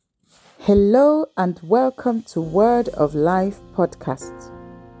Hello and welcome to Word of Life podcast.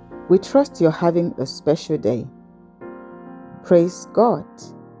 We trust you're having a special day. Praise God.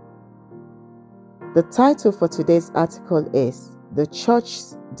 The title for today's article is "The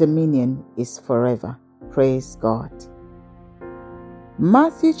Church's Dominion is Forever." Praise God.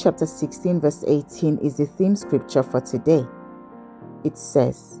 Matthew chapter 16 verse 18 is the theme scripture for today. It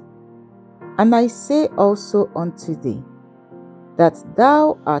says, "And I say also unto thee, that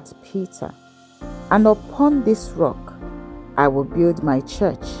thou art Peter, and upon this rock I will build my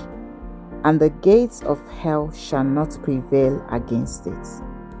church, and the gates of hell shall not prevail against it."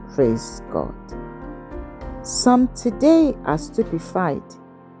 Praise God. Some today are stupefied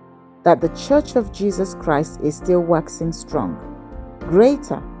that the Church of Jesus Christ is still waxing strong,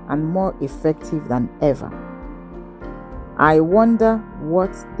 greater and more effective than ever. I wonder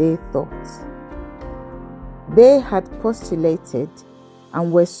what they thought. They had postulated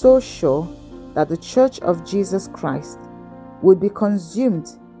and were so sure that the Church of Jesus Christ would be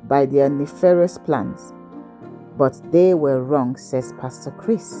consumed by their nefarious plans. But they were wrong, says Pastor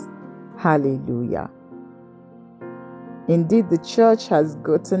Chris. Hallelujah. Indeed, the church has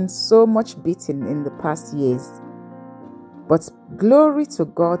gotten so much beating in the past years. But glory to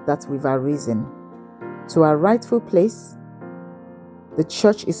God that we've arisen to our rightful place. The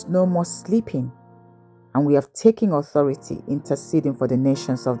church is no more sleeping, and we have taken authority, interceding for the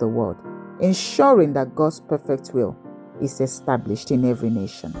nations of the world, ensuring that God's perfect will is established in every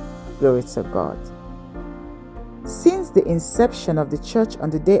nation. Glory to God. Since the inception of the church on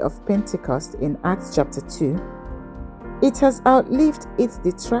the day of Pentecost in Acts chapter 2, it has outlived its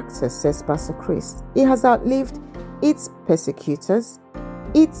detractors, says Pastor Chris. It has outlived its persecutors,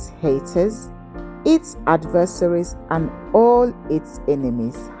 its haters, its adversaries, and all its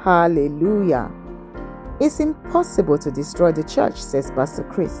enemies. Hallelujah. It's impossible to destroy the church, says Pastor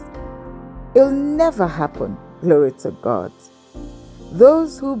Chris. It'll never happen. Glory to God.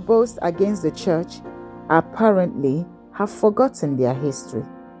 Those who boast against the church apparently have forgotten their history.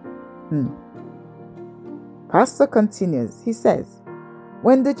 Pastor continues. He says,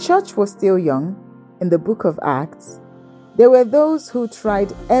 when the church was still young, in the book of Acts, there were those who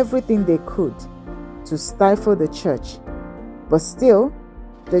tried everything they could to stifle the church, but still,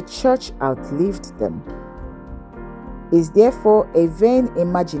 the church outlived them. Is therefore a vain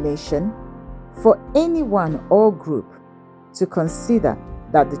imagination for anyone or group to consider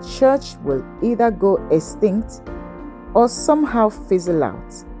that the church will either go extinct or somehow fizzle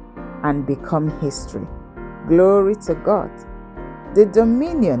out and become history. Glory to God. The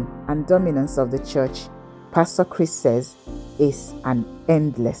dominion and dominance of the church, Pastor Chris says, is an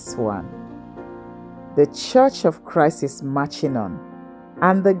endless one. The church of Christ is marching on,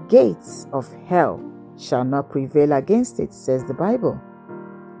 and the gates of hell shall not prevail against it, says the Bible.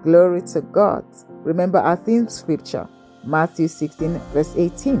 Glory to God. Remember our theme scripture, Matthew 16 verse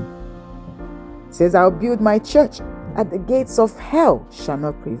 18. It says, I'll build my church, and the gates of hell shall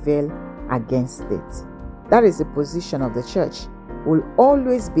not prevail against it. That is the position of the church. Will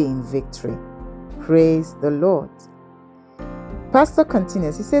always be in victory. Praise the Lord. Pastor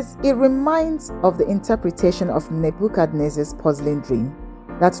continues. He says, it reminds of the interpretation of Nebuchadnezzar's puzzling dream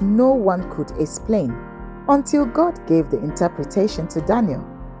that no one could explain until God gave the interpretation to Daniel.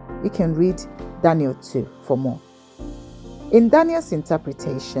 You can read Daniel 2 for more. In Daniel's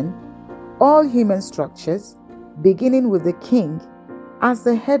interpretation, all human structures, beginning with the king as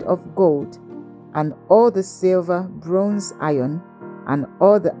the head of gold, and all the silver, bronze, iron, and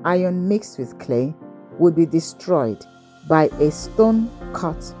all the iron mixed with clay, would be destroyed by a stone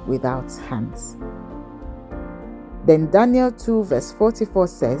cut without hands. Then Daniel 2 verse 44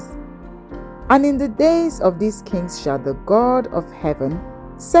 says, and in the days of these kings shall the God of heaven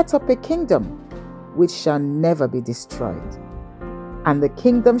set up a kingdom which shall never be destroyed. And the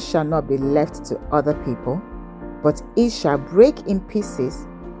kingdom shall not be left to other people, but it shall break in pieces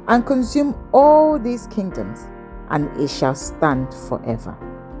and consume all these kingdoms, and it shall stand forever.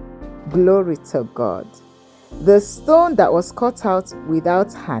 Glory to God. The stone that was cut out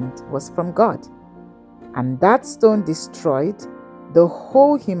without hand was from God, and that stone destroyed the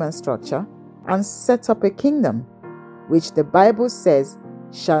whole human structure and set up a kingdom, which the Bible says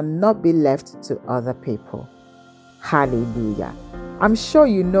shall not be left to other people. Hallelujah. I'm sure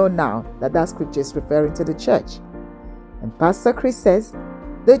you know now that scripture is referring to the church. And Pastor Chris says,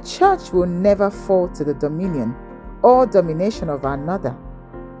 the church will never fall to the dominion or domination of another.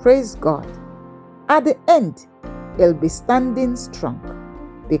 Praise God. At the end, it'll be standing strong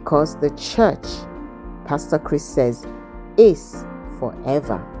because the church, Pastor Chris says, is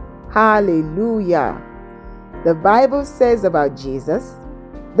forever. Hallelujah. The Bible says about Jesus,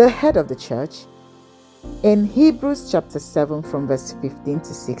 the head of the church, in Hebrews chapter 7 from verse 15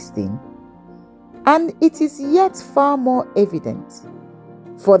 to 16. And it is yet far more evident,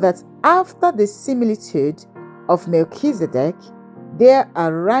 for that after the similitude of Melchizedek, there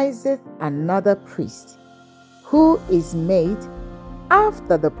ariseth another priest, who is made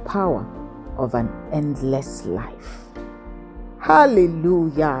after the power of an endless life.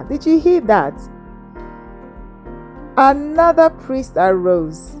 Hallelujah. Did you hear that? Another priest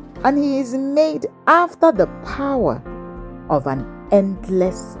arose, and he is made after the power of an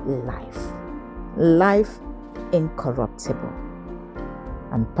endless life. Life incorruptible.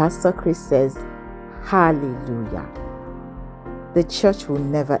 And Pastor Chris says, hallelujah. The church will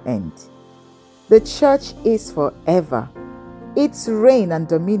never end. The church is forever. Its reign and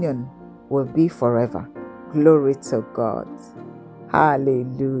dominion will be forever. Glory to God.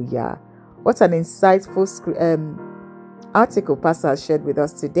 Hallelujah. What an insightful article Pastor has shared with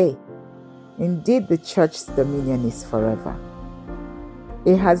us today. Indeed, the church's dominion is forever.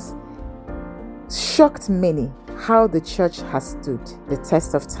 It has shocked many how the church has stood the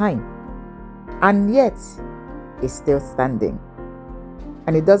test of time, and yet is still standing.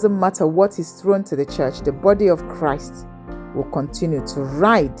 And it doesn't matter what is thrown to the church, the body of Christ will continue to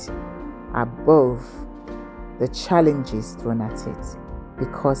ride above the challenges thrown at it,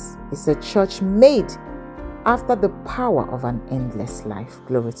 because it's a church made after the power of an endless life.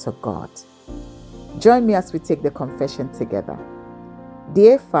 Glory to God. Join me as we take the confession together.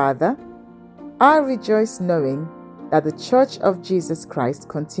 Dear Father, I rejoice knowing that the Church of Jesus Christ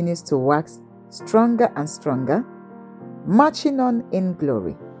continues to wax stronger and stronger, marching on in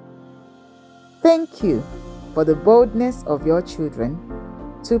glory. Thank you for the boldness of your children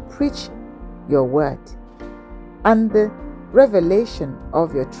to preach your word and the revelation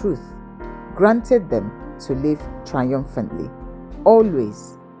of your truth granted them to live triumphantly.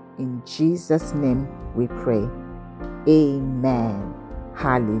 Always in Jesus' name we pray. Amen.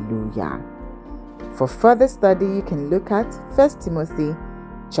 Hallelujah. For further study, you can look at 1 Timothy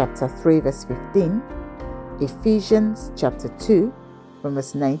chapter 3 verse 15, Ephesians chapter 2 from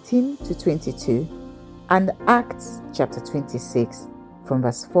verse 19 to 22, and Acts chapter 26 from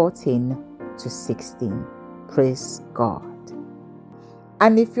verse 14 to 16. Praise God.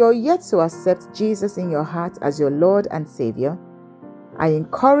 And if you're yet to accept Jesus in your heart as your Lord and Savior, I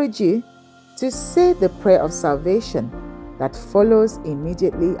encourage you to say the prayer of salvation that follows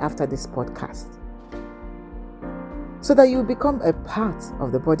immediately after this podcast, so that you become a part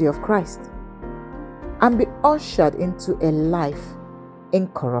of the body of Christ and be ushered into a life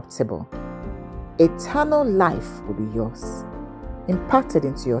incorruptible. Eternal life will be yours, impacted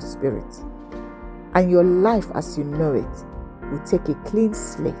into your spirit, and your life as you know it will take a clean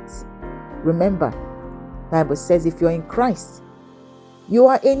slate. Remember, the Bible says if you're in Christ, you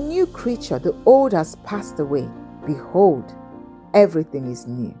are a new creature. The old has passed away. Behold, everything is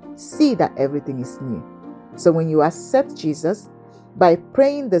new. See that everything is new. So when you accept Jesus by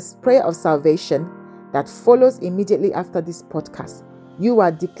praying this prayer of salvation that follows immediately after this podcast, you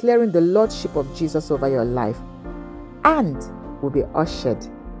are declaring the Lordship of Jesus over your life and will be ushered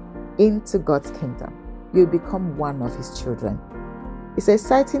into God's kingdom. You'll become one of His children. It's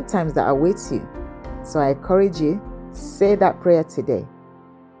exciting times that await you. So I encourage you, say that prayer today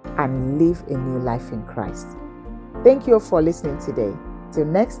and live a new life in Christ. Thank you for listening today. Till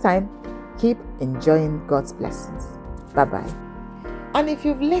next time, keep enjoying God's blessings. Bye-bye. And if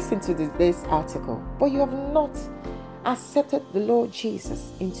you've listened to this article, but you have not accepted the Lord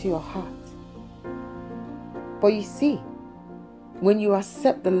Jesus into your heart, but you see, when you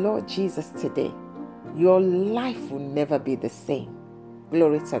accept the Lord Jesus today, your life will never be the same.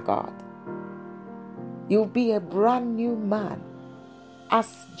 Glory to God. You'll be a brand new man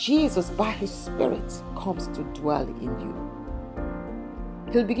as Jesus, by His Spirit, comes to dwell in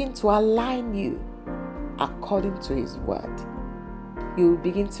you. He'll begin to align you according to His word. You will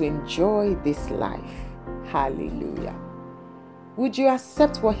begin to enjoy this life. Hallelujah. Would you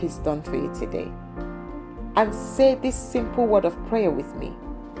accept what He's done for you today? And say this simple word of prayer with me,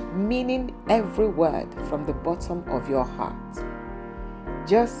 meaning every word from the bottom of your heart.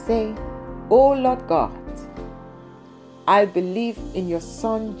 Just say, "Oh Lord God, I believe in your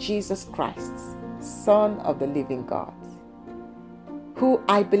Son Jesus Christ, Son of the living God, who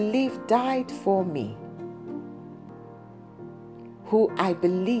I believe died for me, who I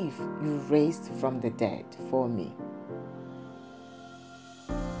believe you raised from the dead for me.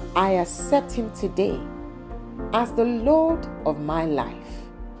 I accept Him today as the Lord of my life.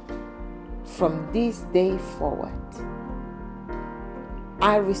 From this day forward,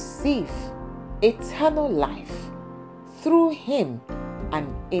 I receive eternal life through Him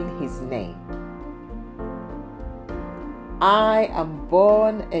and in His name. I am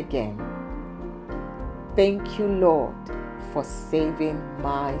born again. Thank you, Lord, for saving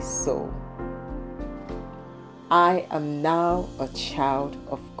my soul. I am now a child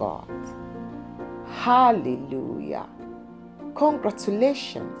of God. Hallelujah.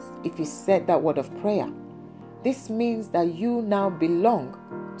 Congratulations if you said that word of prayer. This means that you now belong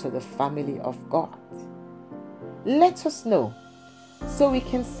to the family of God. Let us know so we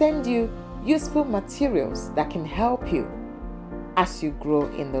can send you useful materials that can help you as you grow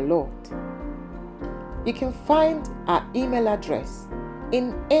in the Lord. You can find our email address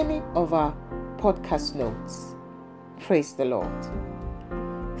in any of our podcast notes. Praise the Lord.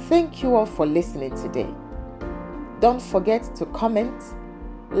 Thank you all for listening today. Don't forget to comment,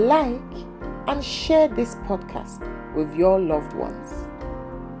 like, and share this podcast with your loved ones.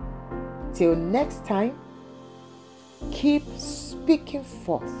 Till next time, keep speaking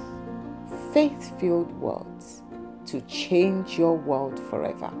forth faith-filled words to change your world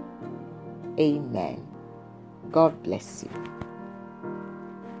forever. Amen. God bless you.